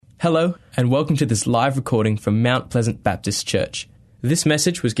Hello, and welcome to this live recording from Mount Pleasant Baptist Church. This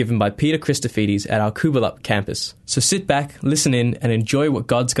message was given by Peter Christofides at our Coolbellup campus. So sit back, listen in, and enjoy what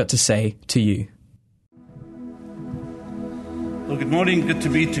God's got to say to you. Well, good morning. Good to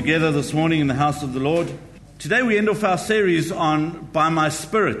be together this morning in the house of the Lord. Today we end off our series on By My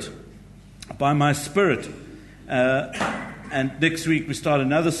Spirit. By My Spirit. And next week we start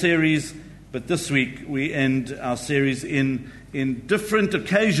another series, but this week we end our series in different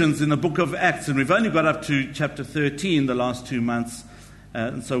occasions in the book of Acts, and we've only got up to chapter 13 the last 2 months,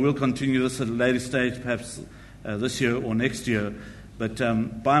 and so we'll continue this at a later stage, perhaps this year or next year, but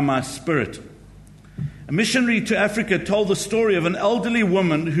By My Spirit. A missionary to Africa told the story of an elderly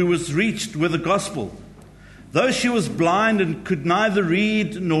woman who was reached with the gospel. Though she was blind and could neither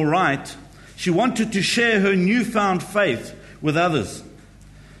read nor write, she wanted to share her newfound faith with others.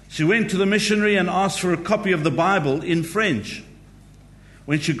 She went to the missionary and asked for a copy of the Bible in French.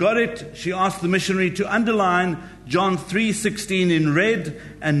 When she got it, she asked the missionary to underline John 3:16 in red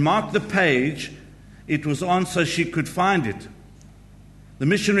and mark the page it was on so she could find it. The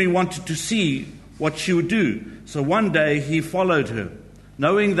missionary wanted to see what she would do, so one day he followed her,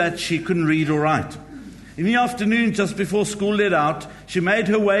 knowing that she couldn't read or write. In the afternoon, just before school let out, she made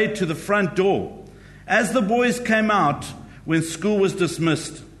her way to the front door. As the boys came out when school was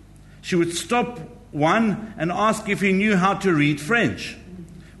dismissed, she would stop one and ask if he knew how to read French.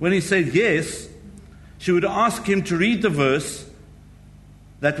 When he said yes, she would ask him to read the verse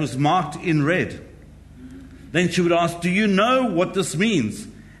that was marked in red. Then she would ask, "Do you know what this means?"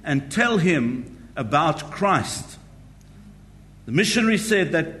 and tell him about Christ. The missionary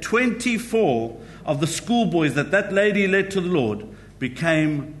said that 24 of the schoolboys that lady led to the Lord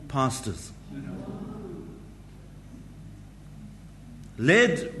became pastors.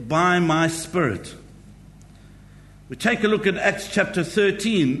 Led by my Spirit. We take a look at Acts chapter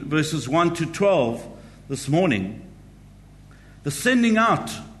 13, verses 1 to 12 this morning. The sending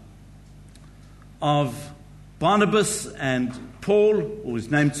out of Barnabas and Paul, who is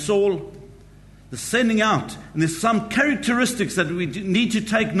named Saul, the sending out. And there's some characteristics that we need to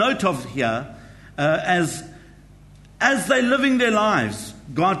take note of here. As they're living their lives,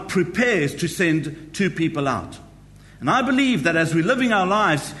 God prepares to send two people out. And I believe that as we're living our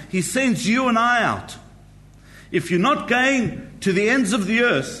lives, He sends you and I out. If you're not going to the ends of the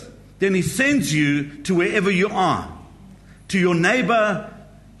earth, then He sends you to wherever you are. To your neighbor,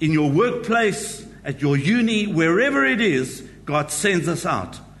 in your workplace, at your uni, wherever it is, God sends us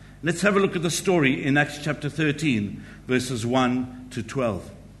out. Let's have a look at the story in Acts chapter 13, verses 1 to 12.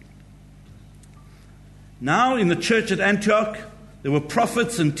 Now in the church at Antioch, there were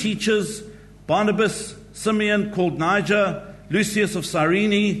prophets and teachers, Barnabas, Simeon called Niger, Lucius of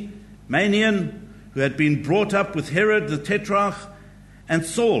Cyrene, Manaen, who had been brought up with Herod the Tetrarch, and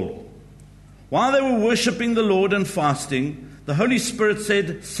Saul. While they were worshipping the Lord and fasting, the Holy Spirit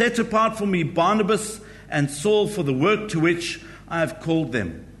said, "Set apart for me Barnabas and Saul for the work to which I have called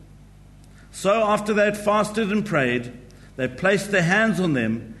them." So after they had fasted and prayed, they placed their hands on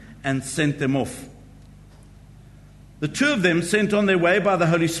them and sent them off. The two of them, sent on their way by the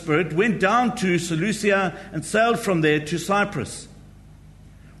Holy Spirit, went down to Seleucia and sailed from there to Cyprus.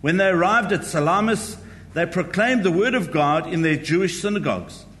 When they arrived at Salamis, they proclaimed the word of God in their Jewish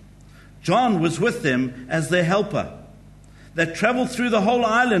synagogues. John was with them as their helper. They traveled through the whole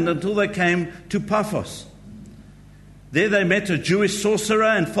island until they came to Paphos. There they met a Jewish sorcerer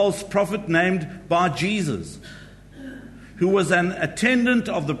and false prophet named Bar-Jesus, who was an attendant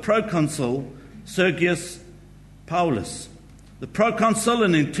of the proconsul Sergius Paulus. The proconsul,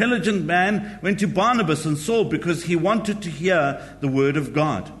 an intelligent man, went to Barnabas and Saul because he wanted to hear the word of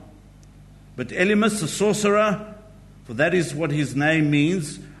God. But Elymas, the sorcerer, for that is what his name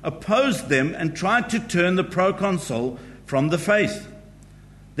means, opposed them and tried to turn the proconsul from the faith.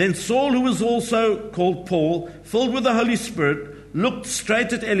 Then Saul, who was also called Paul, filled with the Holy Spirit, looked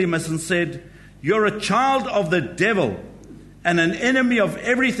straight at Elymas and said, "You're a child of the devil and an enemy of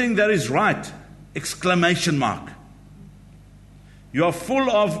everything that is right!" Exclamation mark. You are full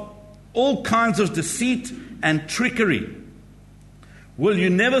of all kinds of deceit and trickery. Will you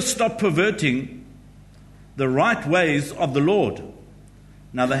never stop perverting the right ways of the Lord?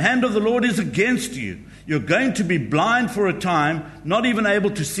 Now the hand of the Lord is against you. You're going to be blind for a time, not even able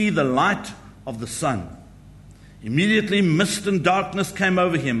to see the light of the sun. Immediately mist and darkness came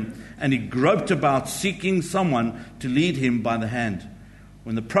over him, and he groped about, seeking someone to lead him by the hand.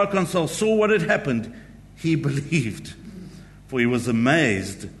 When the proconsul saw what had happened, he believed, for he was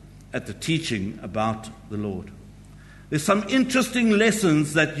amazed at the teaching about the Lord. There's some interesting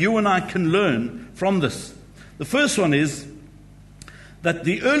lessons that you and I can learn from this. The first one is that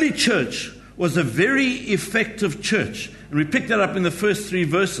the early church was a very effective church. And we picked that up in the first 3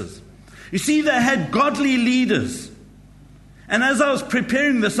 verses. You see, they had godly leaders. And as I was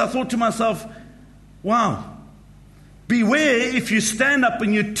preparing this, I thought to myself, wow, beware if you stand up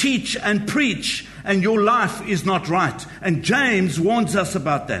and you teach and preach and your life is not right. And James warns us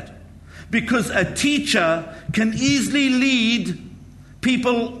about that. Because a teacher can easily lead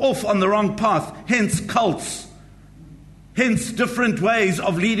people off on the wrong path, hence cults, hence different ways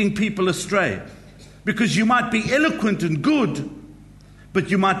of leading people astray. Because you might be eloquent and good,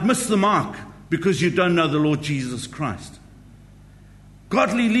 but you might miss the mark because you don't know the Lord Jesus Christ.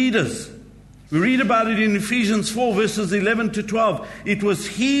 Godly leaders. We read about it in Ephesians 4, verses 11 to 12. It was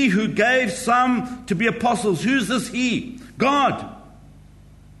He who gave some to be apostles. Who's this He? God.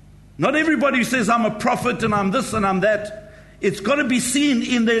 Not everybody who says, I'm a prophet and I'm this and I'm that. It's got to be seen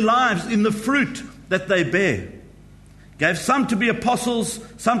in their lives, in the fruit that they bear. Gave some to be apostles,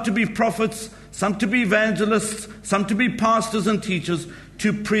 some to be prophets, some to be evangelists, some to be pastors and teachers,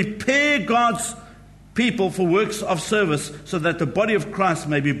 to prepare God's people for works of service so that the body of Christ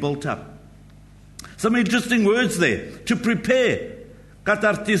may be built up. Some interesting words there. To prepare,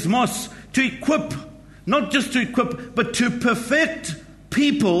 katartismos, to equip, not just to equip, but to perfect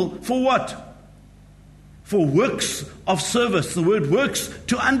people for what? For works of service. The word works,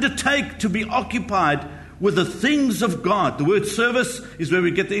 to undertake, to be occupied with the things of God. The word service is where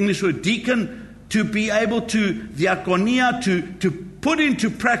we get the English word deacon, to be able to, diakonia, to put into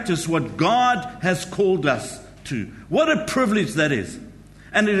practice what God has called us to. What a privilege that is.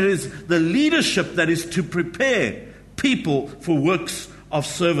 And it is the leadership that is to prepare people for works of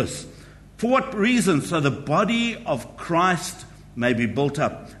service. For what reason? So the body of Christ may be built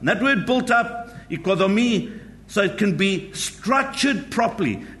up. And that word built up, ikodomi, so it can be structured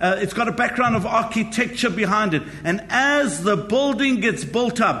properly. It's got a background of architecture behind it. And as the building gets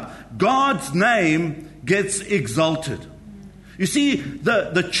built up, God's name gets exalted. You see,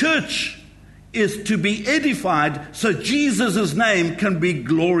 the church is to be edified so Jesus' name can be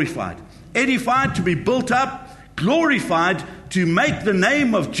glorified. Edified, to be built up, glorified, to make the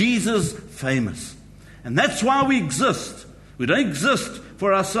name of Jesus famous. And that's why we exist. We don't exist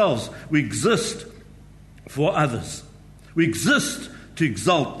for ourselves. We exist for others. We exist to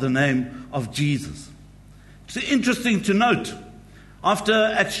exalt the name of Jesus. It's interesting to note, after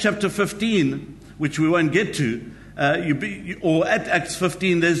Acts chapter 15, which we won't get to, or at Acts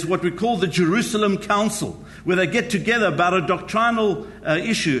 15, there's what we call the Jerusalem Council, where they get together about a doctrinal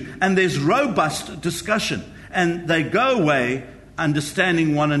issue, and there's robust discussion, and they go away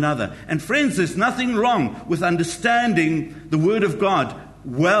understanding one another. And friends, there's nothing wrong with understanding the Word of God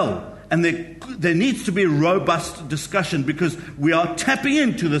well. And there needs to be a robust discussion because we are tapping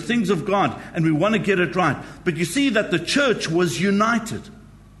into the things of God and we want to get it right. But you see that the church was united.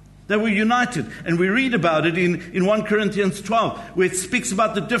 They were united. And we read about it in 1 Corinthians 12, where it speaks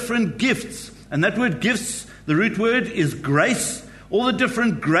about the different gifts. And that word gifts, the root word is grace. All the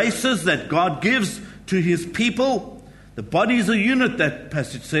different graces that God gives to His people. The body is a unit, that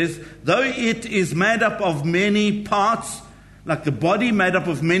passage says, though it is made up of many parts, like the body made up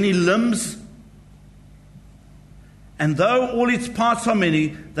of many limbs. And though all its parts are many,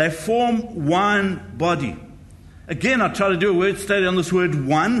 they form one body. Again, I try to do a word study on this word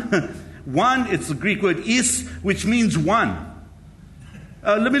one. One, it's the Greek word is, which means one.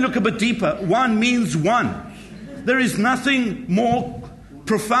 Let me look a bit deeper. One means one. There is nothing more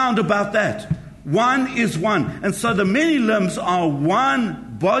profound about that. One is one. And so the many limbs are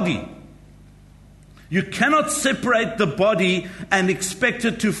one body. You cannot separate the body and expect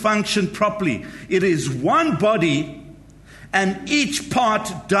it to function properly. It is one body, and each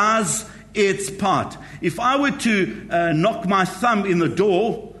part does its part. If I were to knock my thumb in the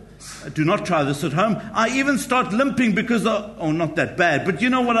door, do not try this at home, I even start limping because not that bad, but you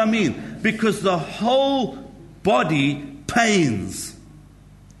know what I mean. Because the whole body pains.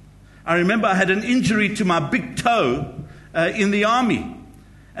 I remember I had an injury to my big toe in the army.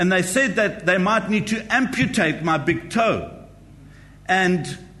 And they said that they might need to amputate my big toe. And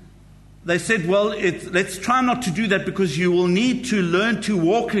they said, well, let's try not to do that because you will need to learn to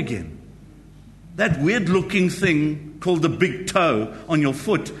walk again. That weird-looking thing called the big toe on your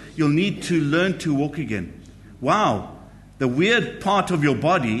foot, you'll need to learn to walk again. Wow, the weird part of your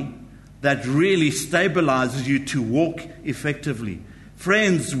body that really stabilizes you to walk effectively.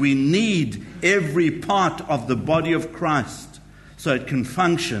 Friends, we need every part of the body of Christ so it can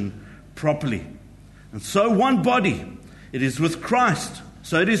function properly. And so one body, it is with Christ.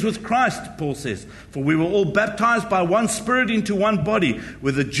 So it is with Christ, Paul says. For we were all baptized by one Spirit into one body,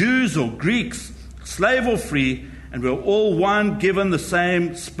 whether Jews or Greeks, slave or free, and we're all one, given the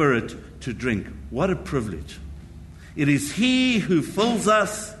same Spirit to drink. What a privilege. It is He who fills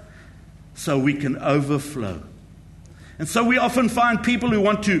us so we can overflow. And so we often find people who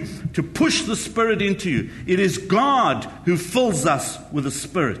want to push the Spirit into you. It is God who fills us with the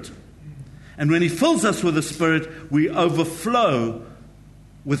Spirit. And when He fills us with the Spirit, we overflow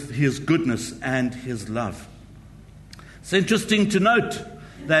with His goodness and His love. It's interesting to note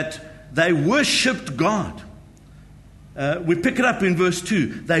that they worshipped God. We pick it up in verse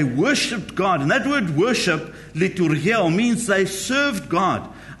 2. They worshipped God. And that word worship, liturgiel, means they served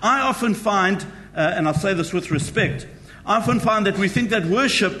God. I often find, and I'll say this with respect, I often find that we think that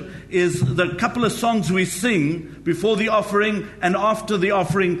worship is the couple of songs we sing before the offering and after the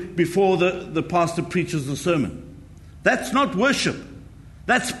offering before the pastor preaches the sermon. That's not worship.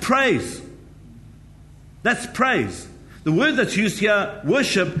 That's praise. That's praise. The word that's used here,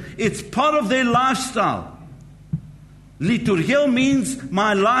 worship, it's part of their lifestyle. Liturgiel means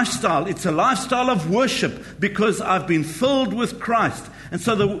my lifestyle. It's a lifestyle of worship because I've been filled with Christ. And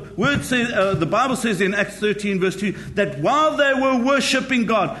so the Bible says in Acts 13 verse 2 that while they were worshiping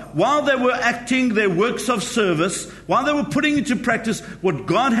God, while they were acting their works of service, while they were putting into practice what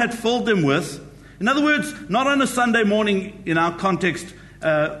God had filled them with, in other words, not on a Sunday morning in our context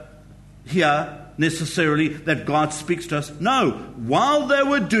here necessarily that God speaks to us. No, while they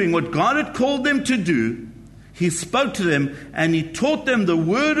were doing what God had called them to do, He spoke to them and He taught them the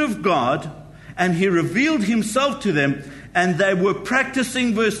Word of God and He revealed Himself to them. And they were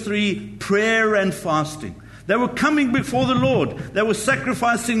practicing, verse 3, prayer and fasting. They were coming before the Lord. They were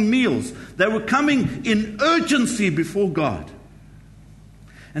sacrificing meals. They were coming in urgency before God.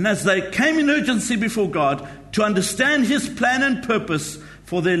 And as they came in urgency before God to understand His plan and purpose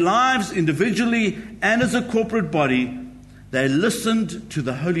for their lives individually and as a corporate body, they listened to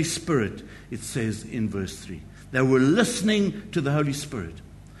the Holy Spirit, it says in verse 3. They were listening to the Holy Spirit.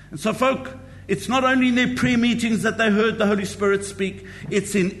 And so, folk, it's not only in their prayer meetings that they heard the Holy Spirit speak.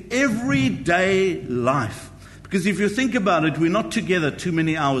 It's in everyday life. Because if you think about it, we're not together too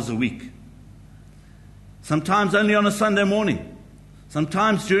many hours a week. Sometimes only on a Sunday morning.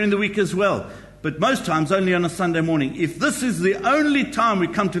 Sometimes during the week as well. But most times only on a Sunday morning. If this is the only time we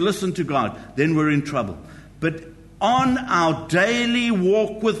come to listen to God, then we're in trouble. But on our daily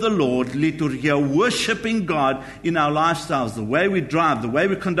walk with the Lord, liturgia, worshiping God in our lifestyles, the way we drive, the way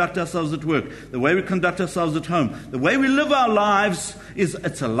we conduct ourselves at work, the way we conduct ourselves at home, the way we live our lives,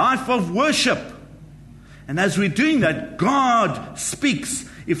 it's a life of worship. And as we're doing that, God speaks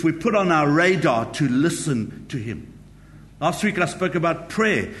if we put on our radar to listen to Him. Last week I spoke about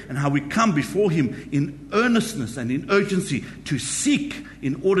prayer and how we come before Him in earnestness and in urgency to seek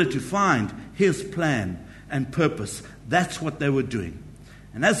in order to find His plan and purpose. That's what they were doing.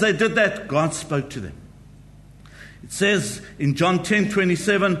 And as they did that, God spoke to them. It says in John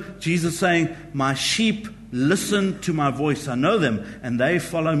 10:27, Jesus saying, "My sheep listen to my voice. I know them and they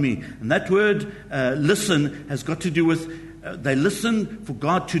follow me." And that word listen has got to do with they listened for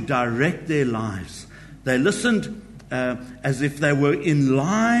God to direct their lives. They listened as if they were in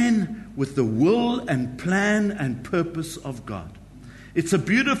line with the will and plan and purpose of God. It's a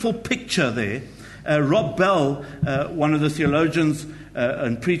beautiful picture there. Rob Bell, one of the theologians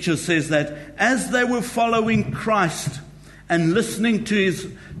and preachers, says that as they were following Christ and listening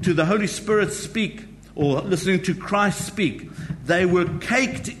to the Holy Spirit speak, or listening to Christ speak, they were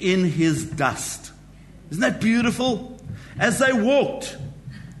caked in His dust. Isn't that beautiful? As they walked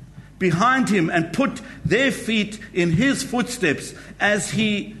behind Him and put their feet in His footsteps, as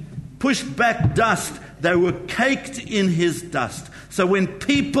He pushed back dust, they were caked in His dust. So when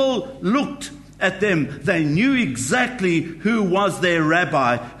people looked at them, they knew exactly who was their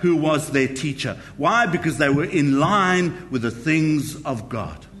rabbi, who was their teacher. Why? Because they were in line with the things of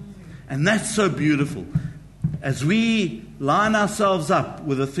God. And that's so beautiful. As we line ourselves up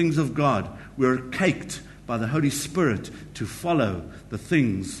with the things of God, we're caked by the Holy Spirit to follow the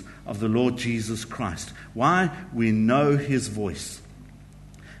things of the Lord Jesus Christ. Why? We know His voice.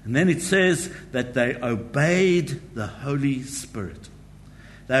 And then it says that they obeyed the Holy Spirit.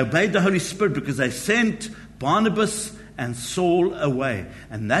 They obeyed the Holy Spirit because they sent Barnabas and Saul away.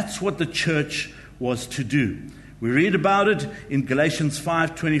 And that's what the church was to do. We read about it in Galatians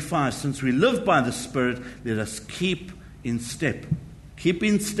 5:25. Since we live by the Spirit, let us keep in step. Keep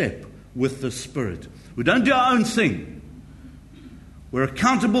in step with the Spirit. We don't do our own thing. We're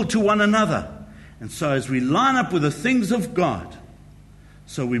accountable to one another. And so as we line up with the things of God,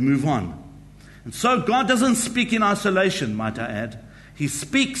 so we move on. And so God doesn't speak in isolation, might I add. He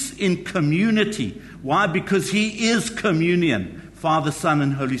speaks in community. Why? Because He is communion, Father, Son,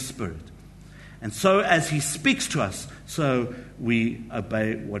 and Holy Spirit. And so as he speaks to us, so we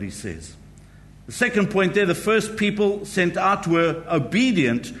obey what he says. The second point there, the first people sent out were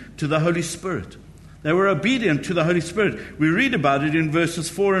obedient to the Holy Spirit. They were obedient to the Holy Spirit. We read about it in verses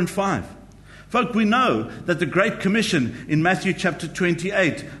 4 and 5. Folk, we know that the Great Commission in Matthew chapter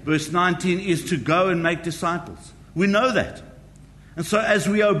 28, verse 19, is to go and make disciples. We know that. And so as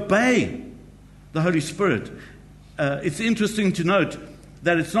we obey the Holy Spirit, it's interesting to note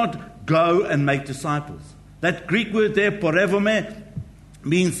that it's not go and make disciples. That Greek word there, porevome,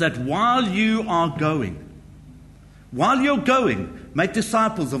 means that while you're going, make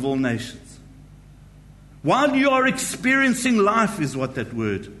disciples of all nations. While you are experiencing life is what that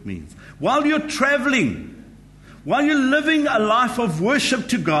word means. While you're traveling, while you're living a life of worship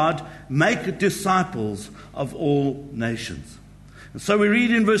to God, make disciples of all nations. And so we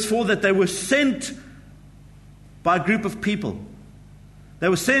read in verse 4 that they were sent by a group of people. They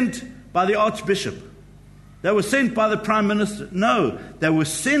were sent by the archbishop. They were sent by the prime minister. No, they were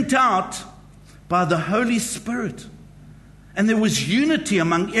sent out by the Holy Spirit. And there was unity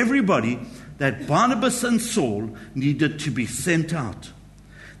among everybody that Barnabas and Saul needed to be sent out.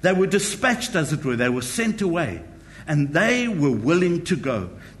 They were dispatched, as it were. They were sent away. And they were willing to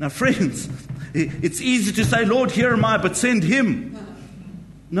go. Now, friends, it's easy to say, Lord, here am I, but send him.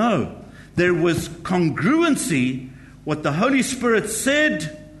 No. There was congruency, what the Holy Spirit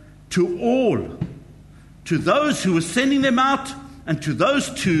said to all. To those who were sending them out, and to those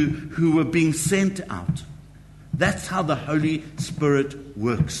two who were being sent out. That's how the Holy Spirit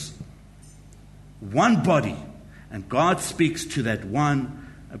works. One body, and God speaks to that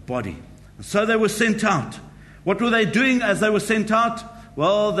one body. And so they were sent out. What were they doing as they were sent out?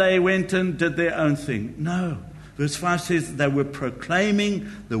 Well, they went and did their own thing. No. Verse 5 says they were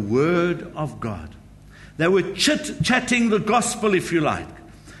proclaiming the word of God. They were chit-chatting the gospel, if you like.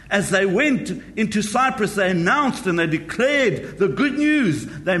 As they went into Cyprus, they announced and they declared the good news.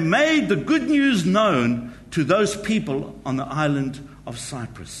 They made the good news known to those people on the island of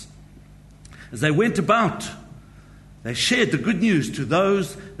Cyprus. As they went about, they shared the good news to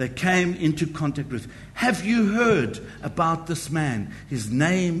those they came into contact with. Have you heard about this man? His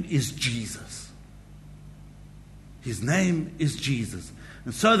name is Jesus. His name is Jesus.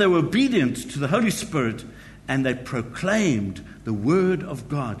 And so they were obedient to the Holy Spirit, and they proclaimed the word of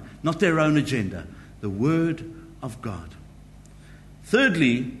God, not their own agenda, the word of God.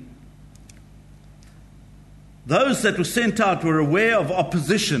 Thirdly, those that were sent out were aware of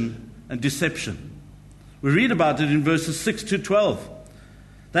opposition and deception. We read about it in verses 6 to 12.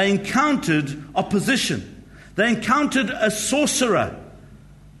 They encountered opposition. They encountered a sorcerer.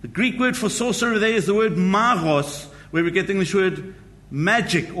 The Greek word for sorcerer there is the word magos, where we get the English word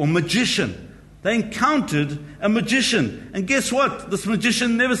magic or magician. They encountered a magician. And guess what? This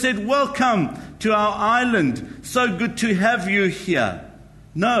magician never said, welcome to our island. So good to have you here.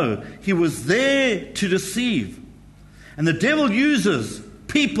 No, he was there to deceive. And the devil uses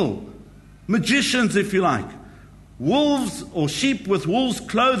people, magicians if you like, wolves or sheep with wolves'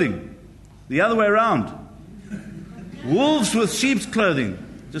 clothing. The other way around. Wolves with sheep's clothing.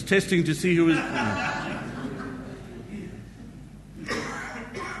 Just testing to see who is...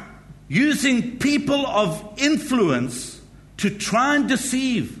 Using people of influence to try and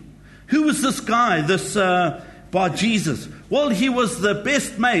deceive. Who was this guy, this Bar Jesus? Well, he was the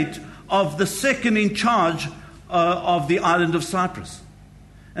best mate of the second in charge of the island of Cyprus.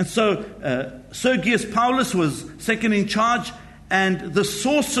 And so Sergius Paulus was second in charge, and the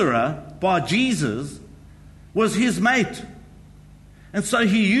sorcerer, Bar Jesus, was his mate. And so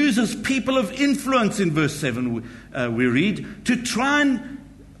he uses people of influence in verse 7, we read, to try and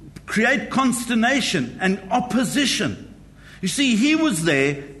create consternation and opposition. You see, he was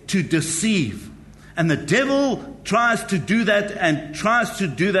there to deceive. And the devil tries to do that and tries to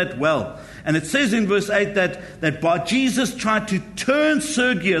do that well. And it says in verse 8 that Bar Jesus tried to turn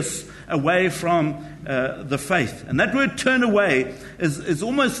Sergius away from the faith. And that word turn away is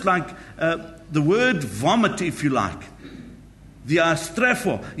almost like the word vomit, if you like. The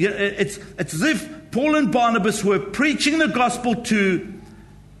astrepho. It's as if Paul and Barnabas were preaching the gospel to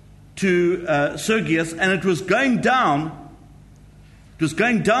Sergius, and it was going down. It was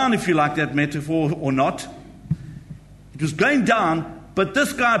going down, if you like that metaphor or not. It was going down, but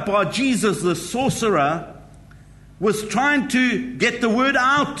this guy, Bar Jesus, the sorcerer, was trying to get the word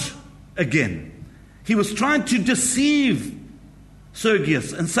out again. He was trying to deceive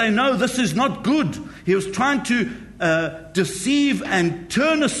Sergius and say, no, this is not good. He was trying to deceive and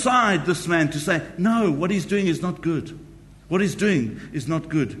turn aside this man to say, no, what he's doing is not good. What he's doing is not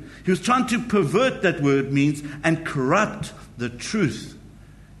good. He was trying to pervert that word means and corrupt the truth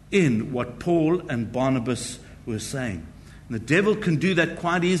in what Paul and Barnabas were saying. And the devil can do that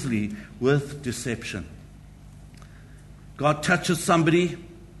quite easily with deception. God touches somebody.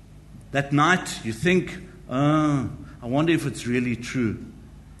 That night you think, I wonder if it's really true.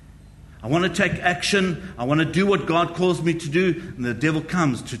 I want to take action. I want to do what God calls me to do. And the devil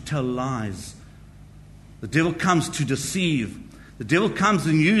comes to tell lies. The devil comes to deceive. The devil comes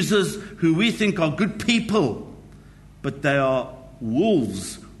and uses who we think are good people, but they are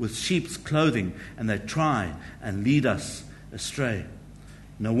wolves with sheep's clothing, and they try and lead us astray.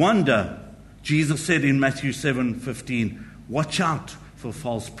 No wonder Jesus said in Matthew 7:15, watch out for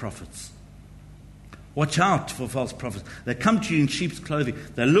false prophets. Watch out for false prophets. They come to you in sheep's clothing.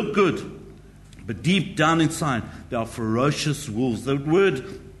 They look good, but deep down inside, they are ferocious wolves. The word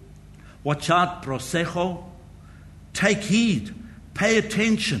watch out, prosecho, take heed, pay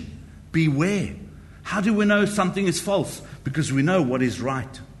attention, beware. How do we know something is false? Because we know what is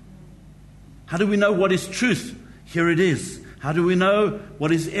right. How do we know what is truth? Here it is. How do we know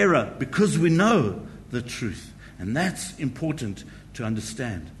what is error? Because we know the truth. And that's important to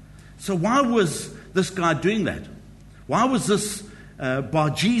understand. So why was this guy doing that? Why was this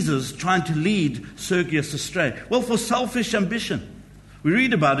Bar-Jesus trying to lead Sergius astray? Well, for selfish ambition. We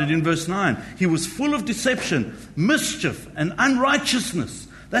read about it in verse 9. He was full of deception, mischief, and unrighteousness.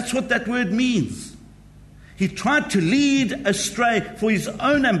 That's what that word means. He tried to lead astray for his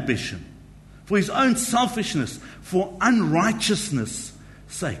own ambition, for his own selfishness, for unrighteousness'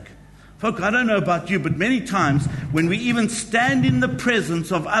 sake. Folk, I don't know about you, but many times when we even stand in the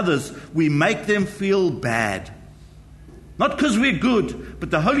presence of others, we make them feel bad. Not because we're good, but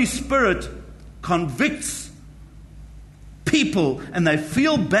the Holy Spirit convicts people and they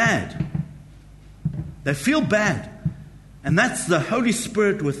feel bad. They feel bad. And that's the Holy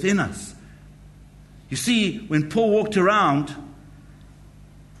Spirit within us. You see, when Paul walked around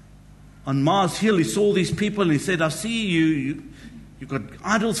on Mars Hill, he saw these people and he said, I see you've got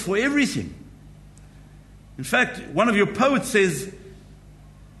idols for everything. In fact, one of your poets says,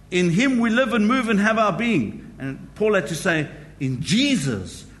 in him we live and move and have our being. And Paul had to say, in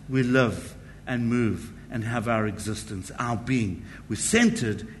Jesus we live and move and have our existence, our being. We're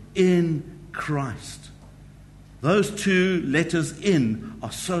centered in Christ. Those two letters in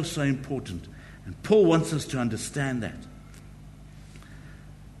are so, so important. And Paul wants us to understand that.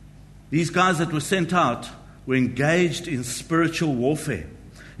 These guys that were sent out were engaged in spiritual warfare.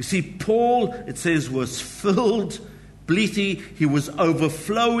 You see, Paul, it says, was filled, bleathy. He was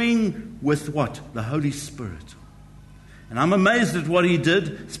overflowing with what? The Holy Spirit. And I'm amazed at what he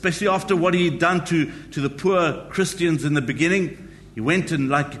did, especially after what he had done to the poor Christians in the beginning. He went and,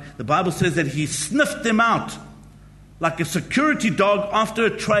 like the Bible says, that he sniffed them out. Like a security dog after a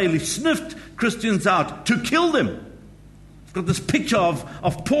trail, he sniffed Christians out to kill them. I've got this picture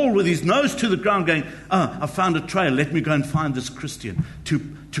of Paul with his nose to the ground going, I found a trail, let me go and find this Christian.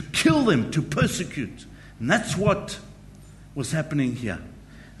 To kill them, to persecute. And that's what was happening here.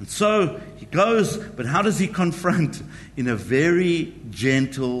 And so he goes, but how does he confront? In a very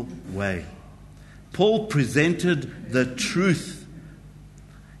gentle way. Paul presented the truth.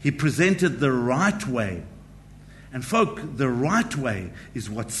 He presented the right way. And folk, the right way is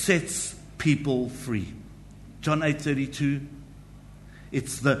what sets people free. John 8:32.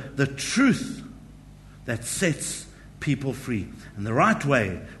 It's the truth that sets people free. And the right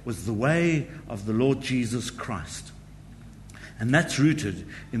way was the way of the Lord Jesus Christ. And that's rooted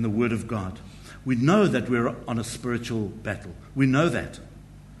in the Word of God. We know that we're on a spiritual battle. We know that.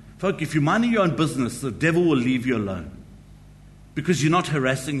 Folk, if you're minding your own business, the devil will leave you alone. Because you're not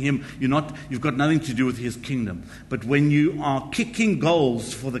harassing him, you've got nothing to do with his kingdom. But when you are kicking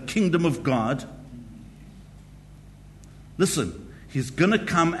goals for the kingdom of God, listen, he's going to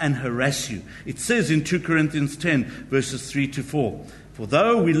come and harass you. It says in 2 Corinthians 10, verses 3-4, for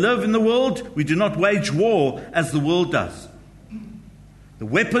though we live in the world, we do not wage war as the world does. The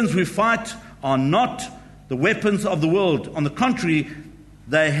weapons we fight are not the weapons of the world. On the contrary,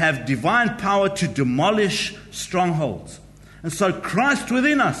 they have divine power to demolish strongholds. And so Christ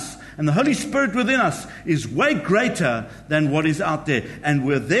within us and the Holy Spirit within us is way greater than what is out there. And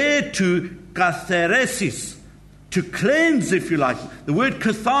we're there to katharesis, to cleanse, if you like. The word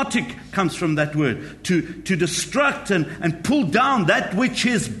cathartic comes from that word. To destruct and pull down that which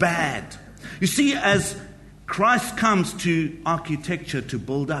is bad. You see, as Christ comes to architecture to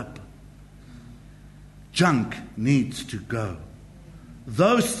build up, junk needs to go.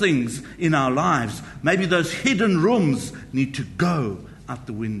 Those things in our lives, maybe those hidden rooms, need to go out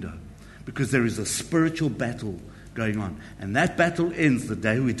the window. Because there is a spiritual battle going on. And that battle ends the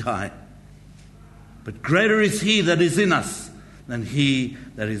day we die. But greater is He that is in us than he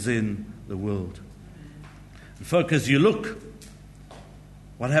that is in the world. And folk, as you look,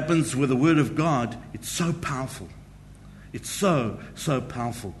 what happens with the Word of God, it's so powerful. It's so, so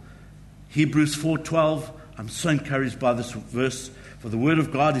powerful. Hebrews 4:12, I'm so encouraged by this verse, for the Word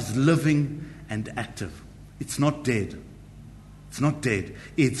of God is living and active. It's not dead. It's not dead.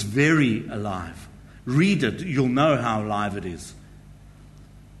 It's very alive. Read it, you'll know how alive it is.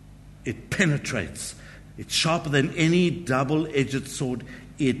 It penetrates. It's sharper than any double-edged sword.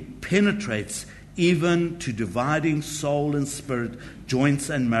 It penetrates even to dividing soul and spirit, joints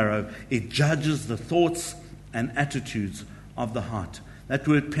and marrow. It judges the thoughts and attitudes of the heart. That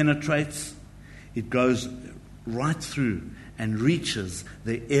word penetrates. It goes right through and reaches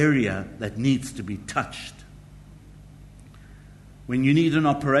the area that needs to be touched. When you need an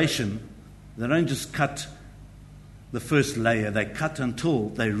operation, they don't just cut the first layer. They cut until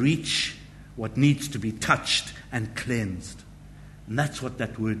they reach what needs to be touched and cleansed. And that's what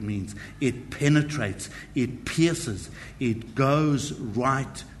that word means. It penetrates, it pierces, it goes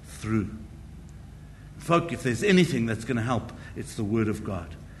right through. Folk, if there's anything that's going to help, it's the Word of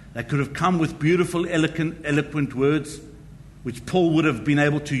God. They could have come with beautiful, eloquent words, which Paul would have been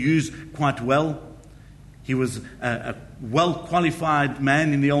able to use quite well. He was a well-qualified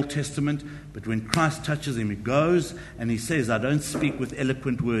man in the Old Testament, but when Christ touches him, he goes and he says, I don't speak with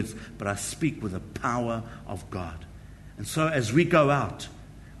eloquent words, but I speak with the power of God. And so as we go out,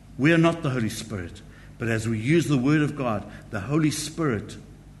 we are not the Holy Spirit, but as we use the Word of God, the Holy Spirit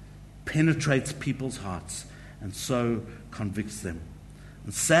penetrates people's hearts and so convicts them.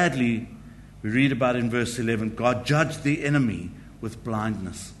 And sadly, we read about in verse 11, God judged the enemy with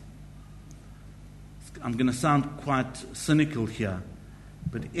blindness. I'm going to sound quite cynical here,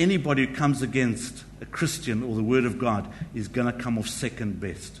 but anybody who comes against a Christian or the Word of God is going to come off second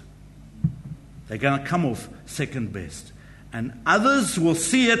best. They're going to come off second best. And others will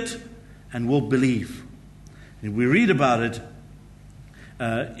see it and will believe. And we read about it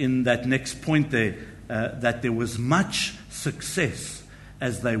in that next point there, that there was much success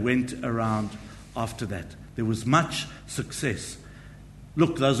as they went around after that. There was much success.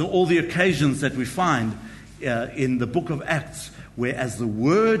 Look, those are all the occasions that we find in the book of Acts where as the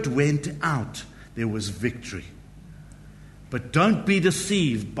word went out, there was victory. But don't be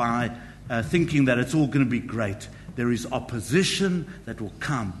deceived by thinking that it's all going to be great. There is opposition that will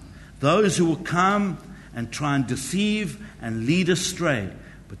come. Those who will come and try and deceive and lead astray.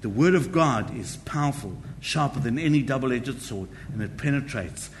 But the Word of God is powerful, sharper than any double-edged sword, and it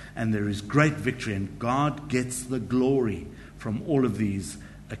penetrates. And there is great victory, and God gets the glory from all of these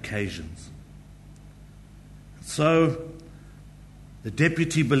occasions. So, the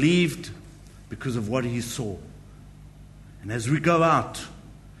deputy believed because of what he saw. And as we go out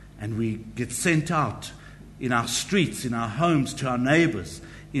and we get sent out in our streets, in our homes, to our neighbors,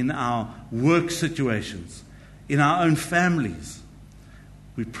 in our work situations, in our own families,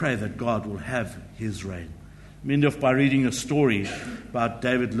 we pray that God will have His reign. We end off by reading a story about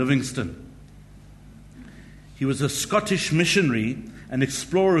David Livingstone. He was a Scottish missionary and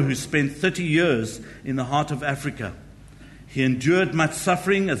explorer who spent 30 years in the heart of Africa. He endured much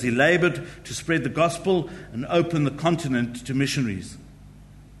suffering as he labored to spread the gospel and open the continent to missionaries.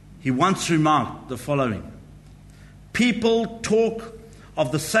 He once remarked the following: "People talk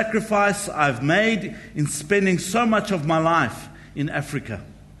of the sacrifice I've made in spending so much of my life in Africa.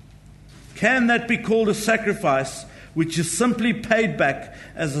 Can that be called a sacrifice which is simply paid back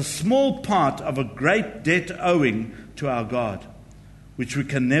as a small part of a great debt owing to our God, which we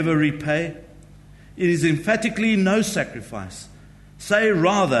can never repay? It is emphatically no sacrifice. Say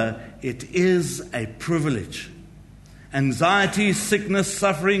rather, it is a privilege. Anxiety, sickness,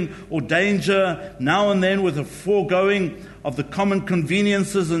 suffering, or danger, now and then with a foregoing of the common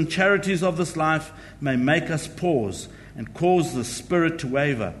conveniences and charities of this life, may make us pause and cause the spirit to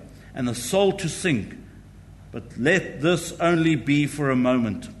waver and the soul to sink. But let this only be for a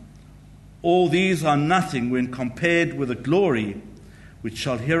moment. All these are nothing when compared with the glory which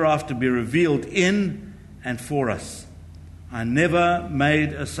shall hereafter be revealed in and for us. I never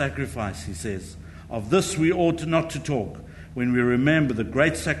made a sacrifice," he says. "Of this we ought not to talk when we remember the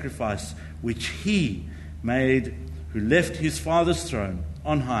great sacrifice which He made, who left His Father's throne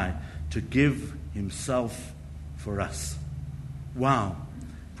on high to give Himself for us." Wow.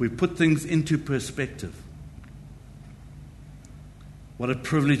 If we put things into perspective, what a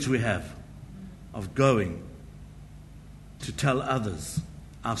privilege we have of going to tell others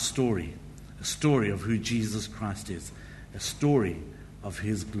our story, a story of who Jesus Christ is, a story of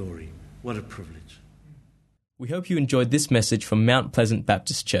His glory. What a privilege. We hope you enjoyed this message from Mount Pleasant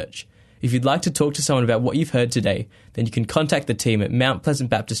Baptist Church. If you'd like to talk to someone about what you've heard today, then you can contact the team at Mount Pleasant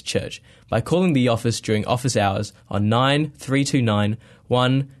Baptist Church by calling the office during office hours on 9329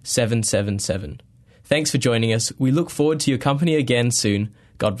 1777. Thanks for joining us. We look forward to your company again soon.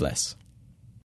 God bless.